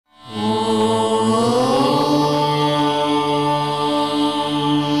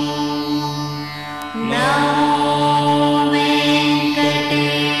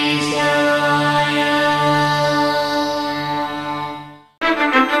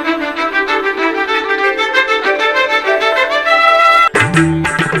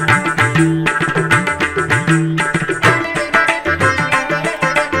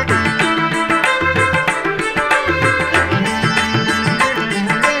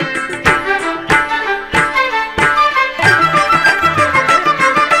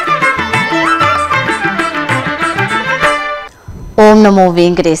నమో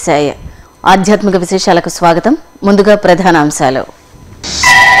వెంకటేశాయ. ఆధ్యాత్మిక విశేషాలకు స్వాగతం. ముందుగా ప్రధానాంశాలు.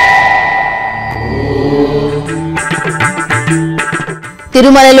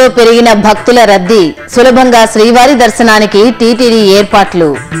 తిరుమలలో పెరిగిన భక్తుల రద్దీ, సులభంగా శ్రీవారి దర్శనానికి టీటీడీ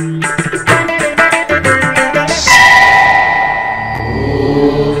ఏర్పాట్లు.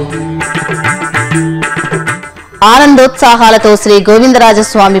 ఆనందోత్సాహాలతో శ్రీ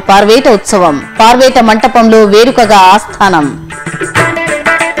గోవిందరాజస్వామి పార్వేట ఉత్సవం, పార్వేట మంటపంలో వేడుకగా ఆస్థానం.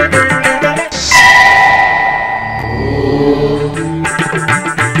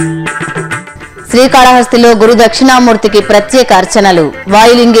 శ్రీకాళహస్తిలో గురు దక్షిణామూర్తికి ప్రత్యేక అర్చనలు,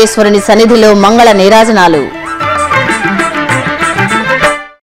 వాయులింగేశ్వరుని సన్నిధిలో మంగళ నీరాజనాలు.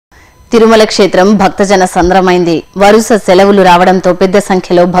 తిరుమల క్షేత్రం భక్తజన సంద్రమైంది. వరుస సెలవులు రావడంతో పెద్ద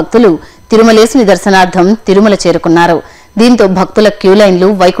సంఖ్యలో భక్తులు తిరుమలేశుని దర్శనార్థం తిరుమల చేరుకున్నారు. దీంతో భక్తుల క్యూ లైన్లు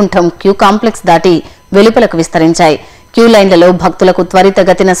వైకుంఠం క్యూ కాంప్లెక్స్ దాటి వెలుపలకు విస్తరించాయి. క్యూ లైన్లలో భక్తులకు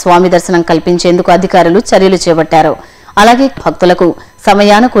త్వరితగతిన స్వామి దర్శనం కల్పించేందుకు అధికారులు చర్యలు చేపట్టారు. అలాగే భక్తులకు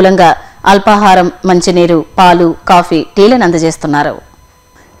సమయానుకూలంగా అల్పాహారం, మంచినీరు, పాలు, కాఫీ, టీలను అందజేస్తున్నారు.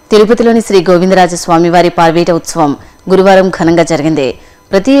 తిరుపతిలోని శ్రీ గోవిందరాజస్వామి వారి పార్వేట ఉత్సవం గురువారం ఘనంగా జరిగింది.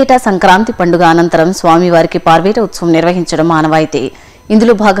 ప్రతి ఏటా సంక్రాంతి పండుగ అనంతరం స్వామివారికి పార్వేట ఉత్సవం నిర్వహించడం ఆనవాయితీ.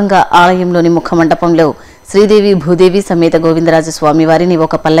 ఇందులో భాగంగా ఆలయంలోని ముఖమండపంలో శ్రీదేవి భూదేవి సమేత గోవిందరాజస్వామి వారిని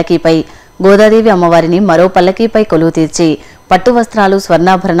ఒక పల్లకీపై, గోదాదేవి అమ్మవారిని మరో పల్లకీపై కొలువు తీర్చి పట్టు వస్త్రాలు,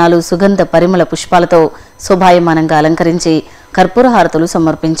 స్వర్ణాభరణాలు, సుగంధ పరిమళ పుష్పాలతో శోభాయమానంగా అలంకరించి కర్పూర హారతులు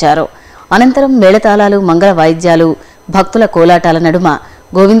సమర్పించారు. అనంతరం మేళతాళాలు, మంగళ వాయిద్యాలు, భక్తుల కోలాటాల నడుమ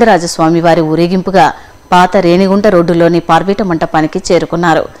గోవిందరాజస్వామి వారి ఊరేగింపుగా పాత రేణిగుంట రోడ్డులోని పార్వేట మంటపానికి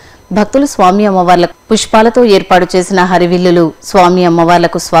చేరుకున్నారు. భక్తులు స్వామి అమ్మవార్లకు పుష్పాలతో ఏర్పాటు చేసిన హరివిల్లులు స్వామి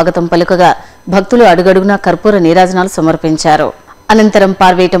అమ్మవార్లకు స్వాగతం పలుకగా భక్తులు అడుగడుగునా కర్పూర నీరాజనాలు సమర్పించారు. అనంతరం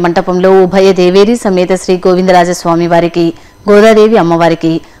పార్వేట మంటపంలో ఉభయ దేవేరి సమేత శ్రీ గోవిందరాజస్వామి వారికి, గోదాదేవి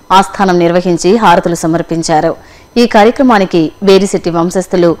అమ్మవారికి ఆస్థానం నిర్వహించి హారతులు సమర్పించారు. ఈ కార్యక్రమానికి వేరిశెట్టి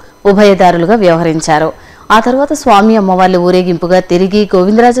వంశస్థులు ఉభయదారులుగా వ్యవహరించారు. ఆ తర్వాత స్వామి అమ్మవార్లు ఊరేగింపుగా తిరిగి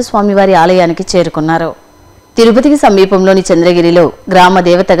గోవిందరాజస్వామి వారి ఆలయానికి చేరుకున్నారు. తిరుపతికి సమీపంలోని చంద్రగిరిలో గ్రామ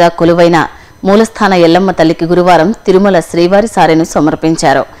దేవతగా కొలువైన మూలస్థాన ఎల్లమ్మ తల్లికి గురువారం తిరుమల శ్రీవారి సారెను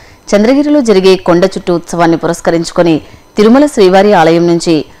సమర్పించారు. చంద్రగిరిలో జరిగే కొండ చుట్టూ ఉత్సవాన్ని పురస్కరించుకుని తిరుమల శ్రీవారి ఆలయం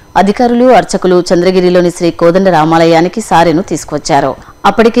నుంచి అధికారులు, అర్చకులు చంద్రగిరిలోని శ్రీ కోదండ రామాలయానికి సారెను తీసుకువచ్చారు.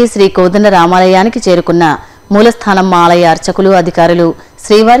 అప్పటికే శ్రీ కోదండ రామాలయానికి చేరుకున్న మూలస్థానమ్మ ఆలయ అర్చకులు, అధికారులు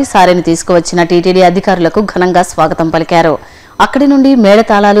శ్రీవారి సారెను తీసుకువచ్చిన టీటీడీ అధికారులకు ఘనంగా స్వాగతం పలికారు. అక్కడి నుండి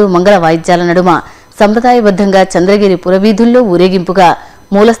మేళతాళాలు, మంగళ వాయిద్యాల నడుమ సంప్రదాయబద్ధంగా చంద్రగిరి పురవీధుల్లో ఊరేగింపుగా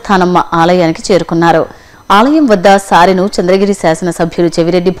మూలస్థానమ్మ ఆలయానికి చేరుకున్నారు. ఆలయం వద్ద సారెను చంద్రగిరి శాసనసభ్యులు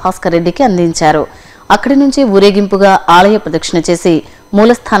చెవిరెడ్డి భాస్కర్ రెడ్డికి అందించారు. అక్కడి నుంచి ఊరేగింపుగా ఆలయ ప్రదక్షిణ చేసి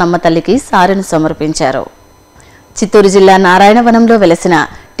మూలస్థానమ్మ తల్లికి సారెను సమర్పించారు. చిత్తూరు జిల్లా నారాయణవనంలో వెలసిన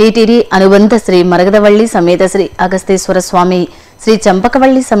టీటీడీ అనుబంధ శ్రీ మరగదవల్లి సమేత శ్రీ అగస్తేశ్వర స్వామి, శ్రీ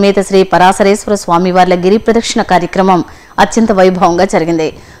చంపకవల్లి సమేత శ్రీ పరాశరేశ్వర స్వామి వార్ల గిరి ప్రదక్షిణ కార్యక్రమం అత్యంత వైభవంగా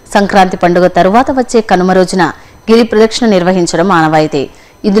జరిగింది. సంక్రాంతి పండుగ తరువాత వచ్చే కనుమ రోజున గిరి ప్రదక్షిణ నిర్వహించడం ఆనవాయితీ.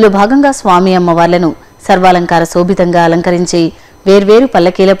 ఇందులో భాగంగా స్వామి అమ్మవార్లను సర్వాలంకార శోభితంగా అలంకరించి వేర్వేరు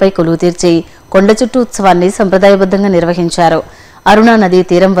పల్లకీలపై కొలువు తీర్చి కొండ చుట్టూ ఉత్సవాన్ని సంప్రదాయబద్ధంగా నిర్వహించారు. అరుణా నదీ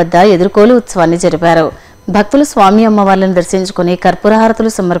తీరం వద్ద ఎదుర్కోలు ఉత్సవాన్ని జరిపారు. భక్తులు స్వామి అమ్మవార్లను దర్శించుకుని కర్పూరహారతులు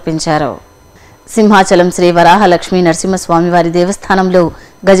సమర్పించారు. సింహాచలం శ్రీ వరాహ లక్ష్మీ నరసింహస్వామివారి దేవస్థానంలో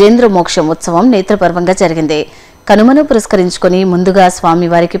గజేంద్ర మోక్షం ఉత్సవం నేత్రపర్వంగా జరిగింది. కనుమను పురస్కరించుకుని ముందుగా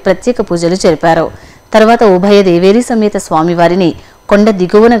స్వామివారికి ప్రత్యేక పూజలు జరిపారు. తర్వాత ఉభయ దేవేరి సమేత స్వామివారిని కొండ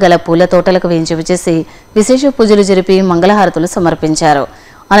దిగువన గల పూల తోటలకు వేంచేపు చేసి విశేష పూజలు జరిపి మంగళహారతులు సమర్పించారు.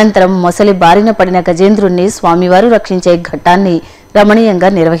 అనంతరం మొసలి బారిన పడిన గజేంద్రుణ్ణి స్వామివారు రక్షించే ఘట్టాన్ని రమణీయంగా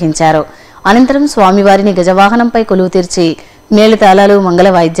నిర్వహించారు. అనంతరం స్వామివారిని గజవాహనంపై కొలువు తీర్చి మేళతాళాలు, మంగళ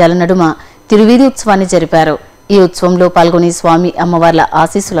వాయిద్యాల నడుమ తిరువీధి ఉత్సవాన్ని జరిపారు. ఈ ఉత్సవంలో పాల్గొని స్వామి అమ్మవార్ల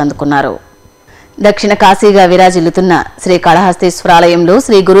ఆశీస్సులు అందుకున్నారు. దక్షిణ కాశీగా విరాజిల్లుతున్న శ్రీ కాళహస్తీశ్వరాలయంలో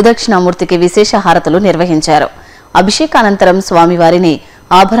శ్రీ గురుదక్షిణామూర్తికి విశేష హారతులు నిర్వహించారు. అభిషేకానంతరం స్వామివారిని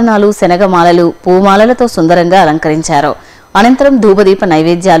ఆభరణాలు, శనగమాలలు, పూమాలలతో సుందరంగా అలంకరించారు. అనంతరం ధూపదీప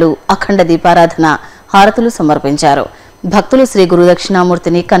నైవేద్యాలు, అఖండ దీపారాధన, హారతులు సమర్పించారు. భక్తులు శ్రీ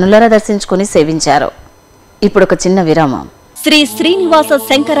గురుదక్షిణామూర్తిని కనులారా దర్శించుకుని సేవించారు. ఇప్పుడొక చిన్న విరామం. శ్రీ శ్రీనివాస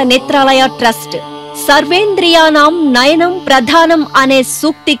శంకర నేత్రాలయ ట్రస్ట్ సర్వేంద్రియానాం నయనం ప్రధానం అనే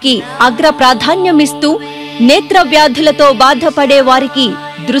సూక్తికి అగ్ర ప్రాధాన్యమిస్తూ నేత్ర వ్యాధులతో బాధపడే వారికి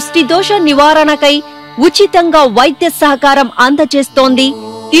దృష్టి దోష నివారణకై ఉచితంగా వైద్య సహకారం అందజేస్తోంది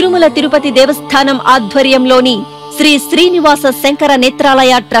తిరుమల తిరుపతి దేవస్థానం ఆధ్వర్యంలోని శ్రీ శ్రీనివాస శంకర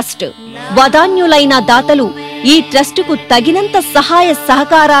నేత్రాలయ ట్రస్ట్. వదాన్యులైన దాతలు ఈ ట్రస్టుకు తగినంత సహాయ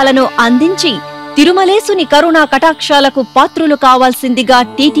సహకారాలను అందించి తిరుమలేసుని కరుణా కటాక్షాలకు పాత్రులు కావాల్సిందిగా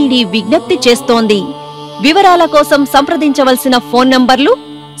టీటీడీ విజ్ఞప్తి చేస్తోంది. వివరాల కోసం సంప్రదించవలసిన ఫోన్ నంబర్లు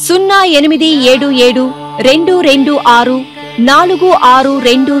 0877 226 4629,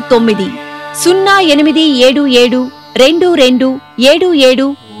 0877 22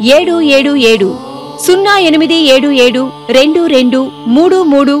 77 777, 0877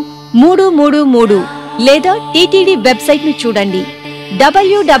 22 33 లేదా టీటీడీ వెబ్సైట్ ను చూడండి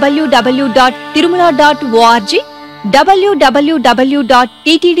www.tirumala.org,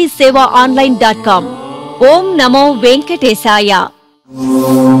 www.ttdsevaonline.com. ఓం నమో వెంకటేశాయ.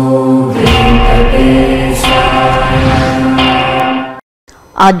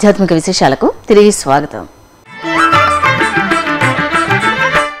 ఆధ్యాత్మిక విశేషాలకు తిరిగి స్వాగతం.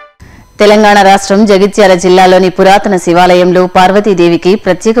 తెలంగాణ రాష్ట్రం జగిత్యాల జిల్లాలోని పురాతన శివాలయంలో పార్వతీదేవికి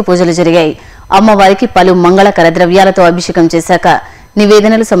ప్రత్యేక పూజలు జరిగాయి. అమ్మవారికి పలు మంగళకర ద్రవ్యాలతో అభిషేకం చేశాక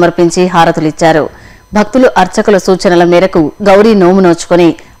నివేదనలు సమర్పించి హారతులిచ్చారు. భక్తులు అర్చకుల సూచనల మేరకు గౌరీ నోము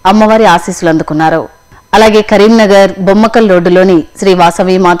నోచుకుని అమ్మవారి ఆశీస్సులు అందుకున్నారు. అలాగే కరీంనగర్ బొమ్మకల్ రోడ్డులోని శ్రీ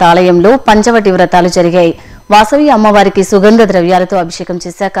వాసవి మాత ఆలయంలో పంచవటి వ్రతాలు జరిగాయి. వాసవి అమ్మవారికి సుగంధ ద్రవ్యాలతో అభిషేకం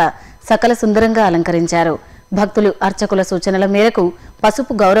చేశాక సకల సుందరంగా అలంకరించారు. భక్తులు అర్చకుల సూచనల మేరకు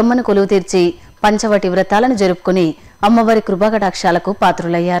పసుపు గౌరమ్మను కొలువు తీర్చి పంచవటి వ్రతాలను జరుపుకుని అమ్మవారి కృపాకటాక్షాలకు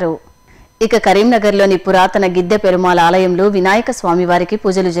పాత్రులయ్యారు. ఇక కరీంనగర్లోని పురాతన గిద్దె పెరుమాళ ఆలయంలో వినాయక స్వామివారికి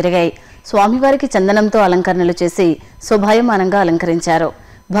పూజలు జరిగాయి. స్వామివారికి చందనంతో అలంకరణలు చేసి శోభాయమానంగా అలంకరించారు.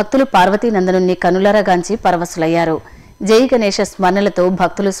 భక్తులు పార్వతీనందనుణ్ణి కనులరగాంచి పరవశులయ్యారు. జై గణేశ స్మరణలతో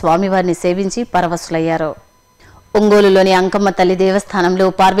భక్తులు స్వామివారిని సేవించి పరవశులయ్యారు. ఒంగోలులోని అంకమ్మ తల్లి దేవస్థానంలో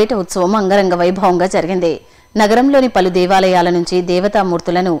పార్వేట ఉత్సవం అంగరంగ వైభవంగా జరిగింది. నగరంలోని పలు దేవాలయాల నుంచి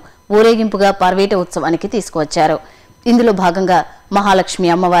దేవతామూర్తులను ఊరేగింపుగా పార్వేట ఉత్సవానికి తీసుకువచ్చారు. ఇందులో భాగంగా మహాలక్ష్మి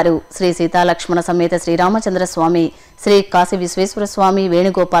అమ్మవారు, శ్రీ సీతాలక్ష్మణ సమేత శ్రీరామచంద్ర స్వామి, శ్రీ కాశీ విశ్వేశ్వర స్వామి,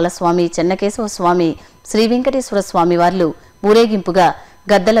 వేణుగోపాల స్వామి, చెన్నకేశవ స్వామి, శ్రీ వెంకటేశ్వర స్వామి వార్లు ఊరేగింపుగా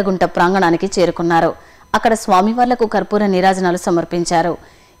గద్దలగుంట ప్రాంగణానికి చేరుకున్నారు. అక్కడ స్వామివార్లకు కర్పూర నీరాజనాలు సమర్పించారు.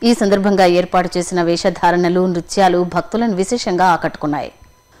 ఈ సందర్భంగా ఏర్పాటు చేసిన వేషధారణలు, నృత్యాలు భక్తులను విశేషంగా ఆకట్టుకున్నాయి.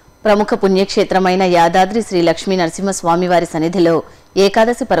 ప్రముఖ పుణ్యక్షేత్రమైన యాదాద్రి శ్రీ లక్ష్మీ నరసింహస్వామివారి సన్నిధిలో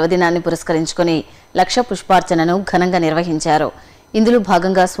ఏకాదశి పర్వదినాన్ని పురస్కరించుకుని లక్ష పుష్పార్చనను ఘనంగా నిర్వహించారు. ఇందులో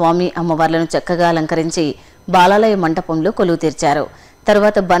భాగంగా స్వామి అమ్మవార్లను చక్కగా అలంకరించి బాలాలయ మంటపంలో కొలువు తీర్చారు.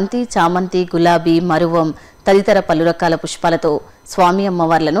 తరువాత బంతి, చామంతి, గులాబీ, మరువం తదితర పలు రకాల పుష్పాలతో స్వామి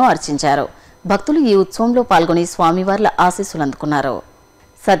అమ్మవార్లను అర్చించారు. భక్తులు ఈ ఉత్సవంలో పాల్గొని స్వామివార్ల ఆశీస్సులు అందుకున్నారు.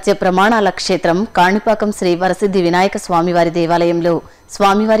 సత్య ప్రమాణాల క్షేత్రం కాణిపాకం శ్రీ వరసిద్ధి వినాయక స్వామివారి దేవాలయంలో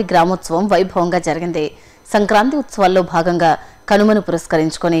స్వామివారి గ్రామోత్సవం వైభవంగా జరిగింది. సంక్రాంతి ఉత్సవాల్లో భాగంగా కనుమను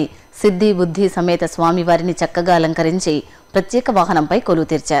పురస్కరించుకుని సిద్ధి బుద్ధి సమేత స్వామివారిని చక్కగా అలంకరించి ప్రత్యేక వాహనంపై కొలువు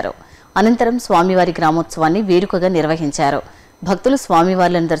తీర్చారు. అనంతరం స్వామివారి గ్రామోత్సవాన్ని వేడుకగా నిర్వహించారు. భక్తులు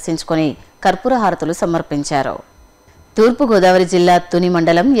స్వామివార్లను దర్శించుకుని కర్పూర హారతులు సమర్పించారు. తూర్పుగోదావరి జిల్లా తుని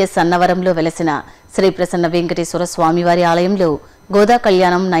మండలం ఎస్ అన్నవరంలో వెలసిన శ్రీ ప్రసన్న వెంకటేశ్వర స్వామివారి ఆలయంలో గోదా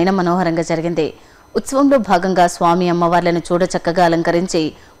కళ్యాణం నయన మనోహరంగా జరిగింది. ఉత్సవంలో భాగంగా స్వామి అమ్మవార్లను చూడచక్కగా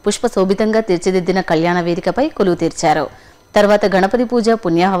అలంకరించి పుష్పశోభితంగా తీర్చిదిద్దిన కళ్యాణ వేదికపై కొలువు తీర్చారు. తర్వాత గణపతి పూజ,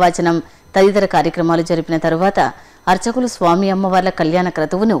 పుణ్యాహవాచనం తదితర కార్యక్రమాలు జరిపిన తరువాత అర్చకులు స్వామి అమ్మవార్ల కళ్యాణ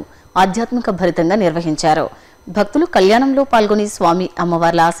క్రతువును ఆధ్యాత్మిక భరితంగా నిర్వహించారు. భక్తులు కళ్యాణంలో పాల్గొని స్వామి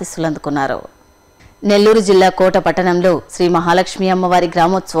అమ్మవార్ల ఆశీస్సులు అందుకున్నారు. నెల్లూరు జిల్లా కోట పట్టణంలో శ్రీ మహాలక్ష్మి అమ్మవారి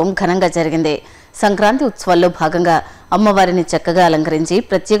గ్రామోత్సవం ఘనంగా జరిగింది. సంక్రాంతి ఉత్సవాల్లో భాగంగా అమ్మవారిని చక్కగా అలంకరించి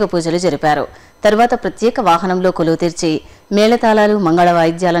ప్రత్యేక పూజలు జరిపారు. తరువాత ప్రత్యేక వాహనంలో కొలువు తీర్చి మేళతాళాలు, మంగళ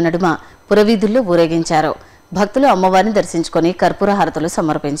వాయిద్యాల నడుమ పురవీధుల్లో ఊరేగించారు. భక్తులు అమ్మవారిని దర్శించుకుని కర్పూర హారతులు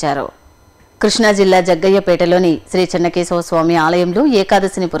సమర్పించారు. కృష్ణా జిల్లా జగ్గయ్యపేటలోని శ్రీ చెన్నకేశవ స్వామి ఆలయంలో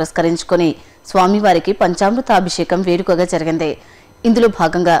ఏకాదశిని పురస్కరించుకుని స్వామివారికి పంచామృతాభిషేకం వేడుకగా జరిగింది. ఇందులో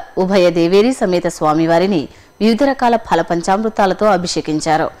భాగంగా ఉభయ దేవేరి సమేత స్వామివారిని వివిధ రకాల ఫల పంచామృతాలతో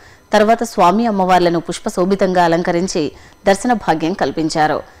అభిషేకించారు. తర్వాత స్వామి అమ్మవార్లను పుష్పశోభితంగా అలంకరించి దర్శన భాగ్యం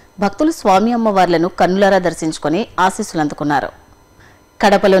కల్పించారు. భక్తులు స్వామి అమ్మవార్లను కన్నులారా దర్శించుకుని ఆశీస్సులు అందుకున్నారు.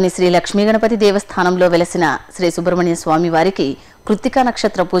 కడపలోని శ్రీ లక్ష్మీ గణపతి దేవస్థానంలో వెలసిన శ్రీ సుబ్రహ్మణ్య స్వామి వారికి కృత్తికా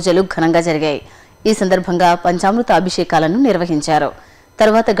నక్షత్ర పూజలు ఘనంగా జరిగాయి. ఈ సందర్భంగా పంచామృత అభిషేకాలను నిర్వహించారు.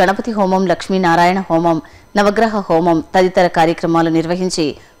 తర్వాత గణపతి హోమం, లక్ష్మీనారాయణ హోమం, నవగ్రహ హోమం తదితర కార్యక్రమాలు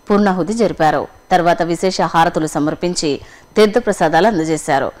నిర్వహించి పూర్ణాహుతి జరిపారు. తర్వాత విశేష హారతులు సమర్పించి తీర్థప్రసాదాలు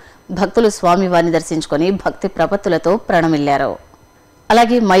అందజేశారు. భక్తులు స్వామివారిని దర్శించుకుని భక్తి ప్రపత్తులతో ప్రణమిల్లారు.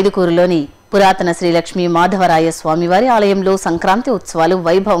 అలాగే మైదుకూరులోని పురాతన శ్రీ లక్ష్మీ మాధవరాయ స్వామివారి ఆలయంలో సంక్రాంతి ఉత్సవాలు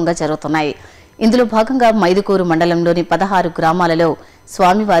వైభవంగా జరుగుతున్నాయి. ఇందులో భాగంగా మైదుకూరు మండలంలోని 16 గ్రామాలలో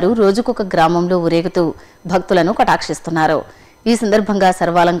స్వామివారు రోజుకొక గ్రామంలో ఊరేగుతూ భక్తులను కటాక్షిస్తున్నారు. ఈ సందర్భంగా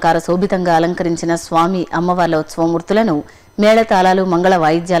సర్వాలంకార శోభితంగా అలంకరించిన స్వామి అమ్మవార్ల ఉత్సవమూర్తులను మేళతాళాలు, మంగళ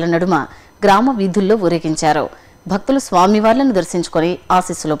వాయిద్యాల నడుమ గ్రామ వీధుల్లో ఊరేగించారు. భక్తులు స్వామివార్లను దర్శించుకుని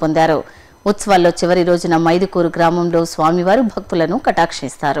ఆశీస్సులు పొందారు. ఉత్సవాల్లో చివరి రోజున మైదుకూరు గ్రామంలో స్వామివారు భక్తులను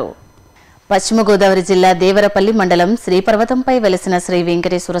కటాక్షిస్తారు. పశ్చిమ గోదావరి జిల్లా దేవరపల్లి మండలం శ్రీపర్వతంపై వెలసిన శ్రీ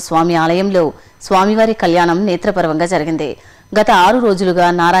వెంకటేశ్వర స్వామి ఆలయంలో స్వామివారి కళ్యాణం నేత్రపర్వంగా జరిగింది. గత 6 రోజులుగా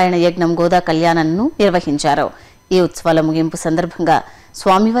నారాయణ యజ్ఞం గోదా కళ్యాణాన్ని నిర్వహించారు. ఈ ఉత్సవాల ముగింపు సందర్భంగా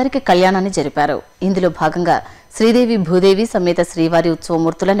స్వామివారికి కళ్యాణాన్ని జరిపారు. ఇందులో భాగంగా శ్రీదేవి భూదేవి సమేత శ్రీవారి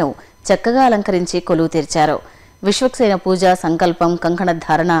ఉత్సవమూర్తులను చక్కగా అలంకరించి కొలువు తీర్చారు. విశ్వక్సేన పూజ, సంకల్పం, కంకణ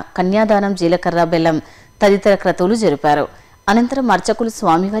ధారణ, కన్యాదానం, జీలకర్ర, బెల్లం తదితర క్రతువులు జరిపారు. అనంతరం అర్చకులు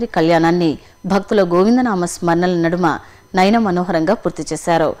స్వామివారి కళ్యాణాన్ని భక్తుల గోవిందనామ స్మరణల నడుమ నయన మనోహరంగా పూర్తి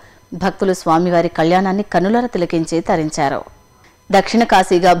చేశారు. భక్తులు స్వామివారి కళ్యాణాన్ని కన్నులార తిలకించి తరించారు. దక్షిణ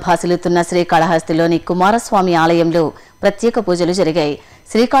కాశీగా భాసిల్లుతున్న శ్రీకాళహస్తిలోని కుమారస్వామి ఆలయంలో ప్రత్యేక పూజలు జరిగాయి.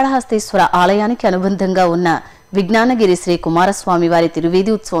 శ్రీకాళహస్తీశ్వర ఆలయానికి అనుబంధంగా ఉన్న విజ్ఞానగిరి శ్రీ కుమారస్వామి వారి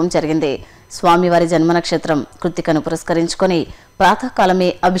తిరువీధి ఉత్సవం జరిగింది. స్వామివారి జన్మ నక్షత్రం కృత్తికను పురస్కరించుకుని ప్రాతకాలమే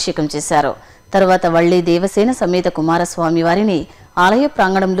అభిషేకం చేశారు. తరువాత వళ్లి దేవసేన సమేత కుమారస్వామి వారిని ఆలయ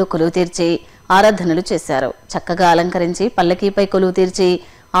ప్రాంగణంలో కొలువు తీర్చి ఆరాధనలు చేశారు. చక్కగా అలంకరించి పల్లకీపై కొలువు తీర్చి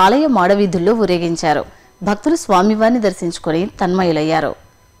ఆలయ మాడవీధుల్లో ఊరేగించారు. భక్తులు స్వామివారిని దర్శించుకుని తన్మయులయ్యారు.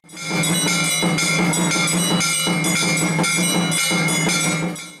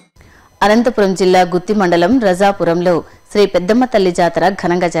 అనంతపురం జిల్లా గుత్తి మండలం రజాపురంలో శ్రీ పెద్దమ్మ తల్లి జాతర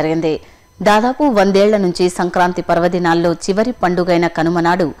ఘనంగా జరిగింది. దాదాపు 100 ఏళ్ల నుంచి సంక్రాంతి పర్వదినాల్లో చివరి పండుగైన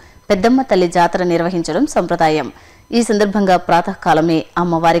కనుమనాడు పెద్దమ్మ తల్లి జాతర నిర్వహించడం సంప్రదాయం. ఈ సందర్భంగా ప్రాతకాలమే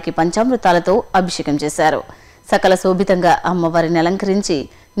అమ్మవారికి పంచామృతాలతో అభిషేకం చేశారు. సకల శోభితంగా అమ్మవారిని అలంకరించి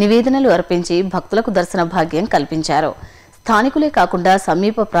నివేదనలు అర్పించి భక్తులకు దర్శన భాగ్యం కల్పించారు. స్థానికులే కాకుండా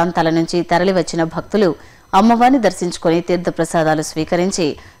సమీప ప్రాంతాల నుంచి తరలివచ్చిన భక్తులు అమ్మవారిని దర్శించుకుని తీర్థప్రసాదాలు స్వీకరించి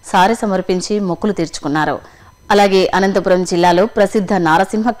సారె సమర్పించి మొక్కులు తీర్చుకున్నారు. అలాగే అనంతపురం జిల్లాలో ప్రసిద్ధ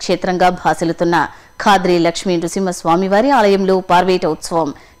నారసింహ క్షేత్రంగా భాసిల్లుతున్న ఖాద్రి లక్ష్మీ నృసింహస్వామివారి ఆలయంలో పార్వేట ఉత్సవం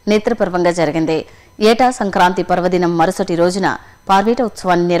నేత్రపర్వంగా జరిగింది. ఏటా సంక్రాంతి పర్వదినం మరుసటి రోజున పార్వేట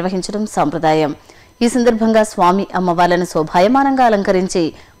ఉత్సవాన్ని నిర్వహించడం సంప్రదాయం. ఈ సందర్భంగా స్వామి అమ్మవార్లను శోభాయమానంగా అలంకరించి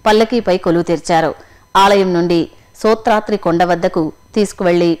పల్లకీపై కొలువు తీర్చారు. ఆలయం నుండి సోత్రాత్రి కొండ వద్దకు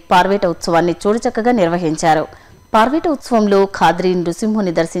తీసుకువెళ్లి పార్వేట ఉత్సవాన్ని చూడచక్కగా నిర్వహించారు. పార్వేట ఉత్సవంలో ఖాద్రి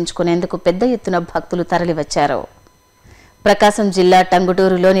నృసింహుని దర్శించుకునేందుకు పెద్ద ఎత్తున భక్తులు తరలివచ్చారు. ప్రకాశం జిల్లా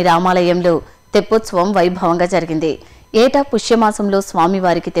టంగుటూరులోని రామాలయంలో తెప్పోత్సవం వైభవంగా జరిగింది. ఏటా పుష్యమాసంలో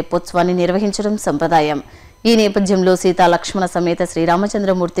స్వామివారికి తెప్పోత్సవాన్ని నిర్వహించడం సంప్రదాయం. ఈ నేపథ్యంలో సీతా లక్ష్మణ సమేత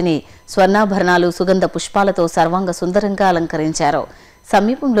శ్రీరామచంద్రమూర్తిని స్వర్ణాభరణాలు, సుగంధ పుష్పాలతో సర్వాంగ సుందరంగా అలంకరించారు.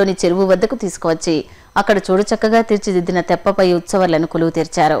 సమీపంలోని చెరువు వద్దకు తీసుకువచ్చి అక్కడ చూడచక్కగా తీర్చిదిద్దిన తెప్పపై ఉత్సవాలను కొలువు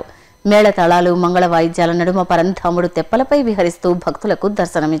తీర్చారు. మేళతాళాలు, మంగళ వాయిద్యాల నడుమ పరంధాముడు తెప్పలపై విహరిస్తూ భక్తులకు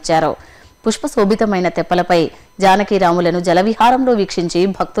దర్శనమిచ్చారు. పుష్పశోభితమైన తెప్పలపై జానకీరాములను జలవిహారంలో వీక్షించి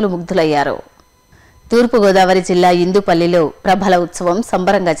భక్తులు ముగ్ధులయ్యారు. తూర్పుగోదావరి జిల్లా ఇందుపల్లిలో ప్రభల ఉత్సవం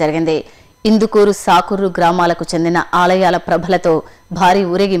సంబరంగా జరిగింది. ఇందుకూరు, సాకూరు గ్రామాలకు చెందిన ఆలయాల ప్రభలతో భారీ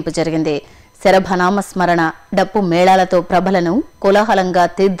ఊరేగింపు జరిగింది. శరభనామ స్మరణ, డప్పు మేళాలతో ప్రభలను కోలాహలంగా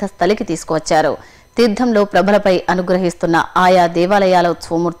తీర్థస్థలికి తీసుకువచ్చారు. తీర్థంలో ప్రభలపై అనుగ్రహిస్తున్న ఆయా దేవాలయాల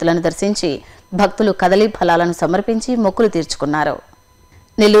ఉత్సవమూర్తులను దర్శించి భక్తులు కదలీ ఫలాలను సమర్పించి మొక్కులు తీర్చుకున్నారు.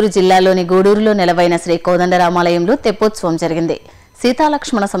 నెల్లూరు జిల్లాలోని గూడూరులో నెలవైన శ్రీ కోదండరామాలయంలో తెప్పోత్సవం జరిగింది.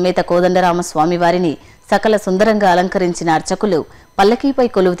 సీతాలక్ష్మణ సమేత కోదండరామ స్వామివారిని సకల సుందరంగా అలంకరించిన అర్చకులు పల్లకీపై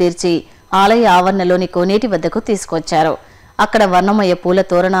కొలువు తీర్చి ఆలయ ఆవరణలోని కోనేటి వద్దకు తీసుకొచ్చారు. అక్కడ వర్ణమయ పూల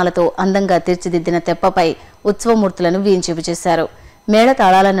తోరణాలతో అందంగా తీర్చిదిద్దిన తెప్పపై ఉత్సవమూర్తులను వీంచేపు చేశారు.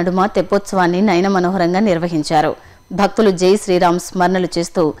 మేళతాళాల నడుమ తెప్పోత్సవాన్ని నయన మనోహరంగా నిర్వహించారు. భక్తులు జై శ్రీరామ్ స్మరణలు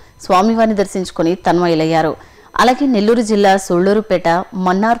చేస్తూ స్వామివారిని దర్శించుకుని తన్మయులయ్యారు. అలాగే నెల్లూరు జిల్లా సూళ్లూరుపేట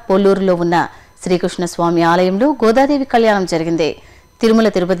మన్నార్ పోల్లూరులో ఉన్న శ్రీకృష్ణస్వామి ఆలయంలో గోదాదేవి కళ్యాణం జరిగింది. తిరుమల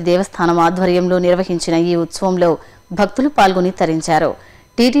తిరుపతి దేవస్థానం ఆధ్వర్యంలో నిర్వహించిన ఈ ఉత్సవంలో భక్తులు పాల్గొని తరించారు.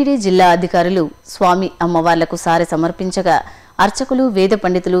 టీటీడీ జిల్లా అధికారులు స్వామి అమ్మవార్లకు సారె సమర్పించగా అర్చకులు, వేద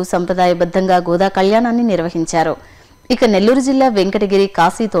పండితులు సంప్రదాయబద్ధంగా గోదా కళ్యాణాన్ని నిర్వహించారు. ఇక నెల్లూరు జిల్లా వెంకటగిరి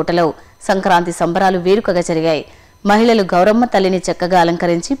కాశీ తోటలో సంక్రాంతి సంబరాలు వేడుకగా జరిగాయి. మహిళలు గౌరమ్మ తల్లిని చక్కగా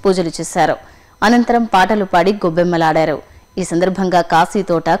అలంకరించి పూజలు చేశారు. అనంతరం పాటలు పాడి గొబ్బెమ్మలాడారు. ఈ సందర్భంగా కాశీ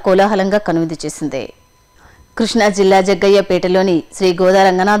తోట కోలాహలంగా కనువిందు చేసింది. కృష్ణా జిల్లా జగ్గయ్యపేటలోని శ్రీ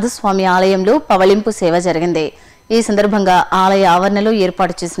గోదారంగనాథ స్వామి ఆలయంలో పవళింపు సేవ జరిగింది. ఈ సందర్భంగా ఆలయ ఆవరణలో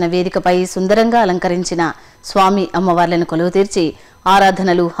ఏర్పాటు చేసిన వేదికపై సుందరంగా అలంకరించిన స్వామి అమ్మవార్లను కొలువు తీర్చి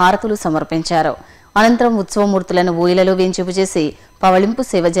ఆరాధనలు, హారతులు సమర్పించారు. అనంతరం ఉత్సవమూర్తులను ఊయలలో వేంచేపు చేసి పవళింపు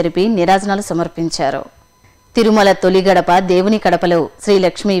సేవ జరిపి నీరాజనాలు సమర్పించారు. తిరుమల తొలి గడప దేవుని కడపలో శ్రీ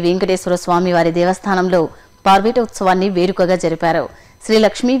లక్ష్మీ వెంకటేశ్వర స్వామి వారి దేవస్థానంలో పార్వేట ఉత్సవాన్ని వేడుకగా జరిపారు. శ్రీ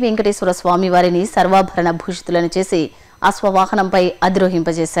లక్ష్మీ వెంకటేశ్వర స్వామి వారిని సర్వాభరణ భూషితులను చేసి అశ్వవాహనంపై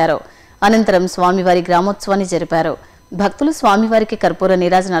అధిరోహింపజేశారు. అనంతరం స్వామివారి గ్రామోత్సవాన్ని జరిపారు. భక్తులు స్వామివారికి కర్పూర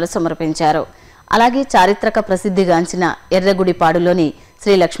నీరాజనాలు సమర్పించారు. అలాగే చారిత్రక ప్రసిద్ధిగాంచిన ఎర్రగుడిపాడులోని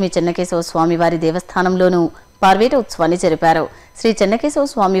శ్రీ లక్ష్మీ చెన్నకేశవ స్వామివారి దేవస్థానంలోనూ పార్వేట ఉత్సవాన్ని జరిపారు. శ్రీ చెన్నకేశవ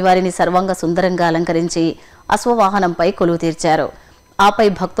స్వామివారిని సర్వాంగ సుందరంగా అలంకరించి అశ్వవాహనంపై కొలువు తీర్చారు. ఆపై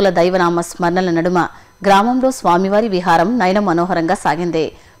భక్తుల దైవనామ స్మరణల నడుమ గ్రామంలో స్వామివారి విహారం నయన మనోహరంగా సాగింది.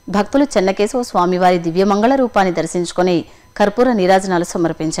 భక్తులు చెన్నకేశవ స్వామివారి దివ్యమంగళ రూపాన్ని దర్శించుకుని కర్పూర నీరాజనాలు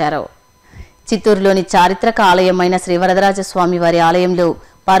సమర్పించారు. చిత్తూరులోని చారిత్రక ఆలయమైన శ్రీ వరదరాజ స్వామివారి ఆలయంలో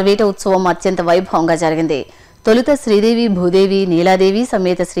పార్వేట ఉత్సవం అత్యంత వైభవంగా జరిగింది. తొలుత శ్రీదేవి భూదేవి నీలాదేవి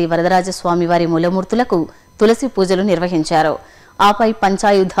సమేత శ్రీ వరదరాజ స్వామివారి మూలమూర్తులకు తులసి పూజలు నిర్వహించారు. ఆపై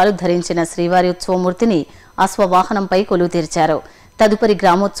పంచాయుధాలు ధరించిన శ్రీవారి ఉత్సవమూర్తిని అశ్వవాహనంపై కొలువు తీర్చారు. తదుపరి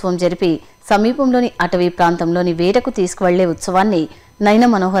గ్రామోత్సవం జరిపి సమీపంలోని అటవీ ప్రాంతంలోని వేటకు తీసుకువెళ్లే ఉత్సవాన్ని నయన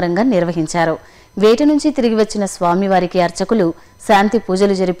మనోహరంగా నిర్వహించారు. వేట నుంచి తిరిగి వచ్చిన స్వామివారికి అర్చకులు శాంతి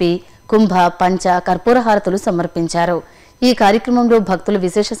పూజలు జరిపి కుంభ పంచ కర్పూరహారతులు సమర్పించారు. ఈ కార్యక్రమంలో భక్తులు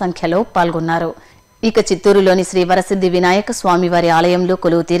విశేష సంఖ్యలో పాల్గొన్నారు. ఇక చిత్తూరులోని శ్రీ వరసిద్ధి వినాయక స్వామివారి ఆలయంలో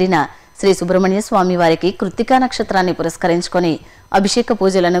కొలువు తీరిన శ్రీ సుబ్రహ్మణ్య స్వామివారికి కృత్తికా నక్షత్రాన్ని పురస్కరించుకొని అభిషేక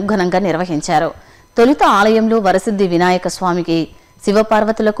పూజలను ఘనంగా నిర్వహించారు. తొలుత ఆలయంలో వరసిద్ధి వినాయక స్వామికి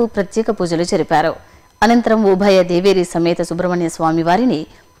శివపార్వతులకు ప్రత్యేక పూజలు జరిపారు. అనంతరం ఉభయ దేవేరి సమేత సుబ్రహ్మణ్య స్వామివారిని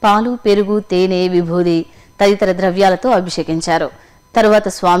పాలు పెరుగు తేనె విభూది తదితర ద్రవ్యాలతో అభిషేకించారు. తరువాత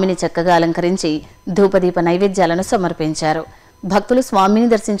స్వామిని చక్కగా అలంకరించి ధూపదీప నైవేద్యాలను సమర్పించారు. భక్తులు స్వామిని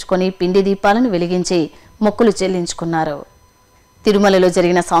దర్శించుకొని పిండి దీపాలను వెలిగించి మొక్కులు చెల్లించుకున్నారు. తిరుమలలో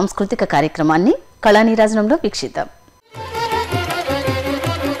జరిగిన సాంస్కృతిక కార్యక్రమాన్ని కళానీరాజనంలో వీక్షిద్దాం.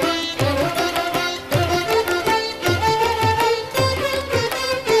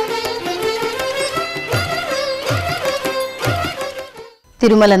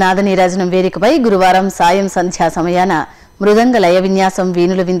 తిరుమల నాదనీరాజనం వేదికపై గురువారం సాయం సంధ్యా సమయాన మృదంగ లయ విన్యాసం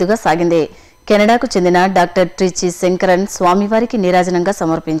వీణుల విందుగా సాగింది. కెనడాకు చెందిన డాక్టర్ ట్రిచి శంకరన్ స్వామివారికి నీరాజనంగా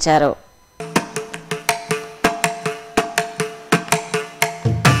సమర్పించారు.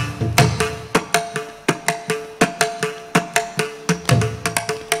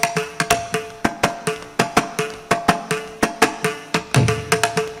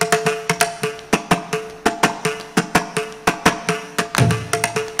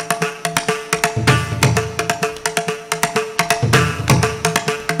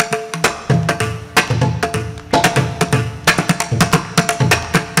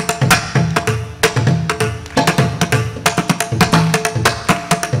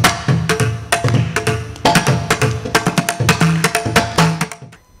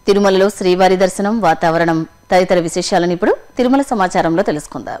 తిరుమలలో శ్రీవారి దర్శనం వాతావరణం తదితర విశేషాలను ఇప్పుడు తిరుమల సమాచారంలో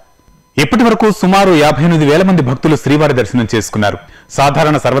తెలుసుకుందాం. ఇప్పటి వరకు సుమారు 58,000 మంది భక్తులు శ్రీవారి దర్శనం చేసుకున్నారు.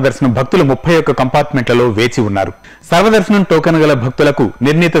 సాధారణ సర్వదర్శనం భక్తులు 31 కంపార్ట్మెంట్లలో వేచి ఉన్నారు. సర్వదర్శనం టోకెన్ గల భక్తులకు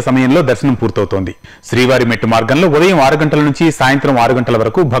నిర్ణీత సమయంలో దర్శనం పూర్తవుతోంది. శ్రీవారి మెట్టు మార్గంలో ఉదయం 6 గంటల నుంచి సాయంత్రం 6 గంటల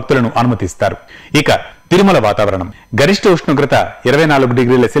వరకు భక్తులను అనుమతిస్తారు. ఇక తిరుమల వాతావరణం గరిష్ట ఉష్ణోగ్రత 24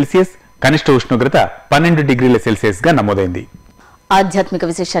 డిగ్రీల సెల్సియస్, కనిష్ట ఉష్ణోగ్రత 12 డిగ్రీల సెల్సియస్ గా నమోదైంది. ఆధ్యాత్మిక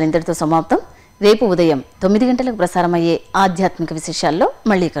విశేషాలు ఇంతటితో సమాప్తం. రేపు ఉదయం 9 గంటలకు ప్రసారమయ్యే ఆధ్యాత్మిక విశేషాల్లో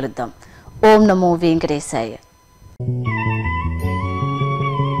మళ్లీ కలుద్దాం. ఓం నమో వెంకటేశాయ.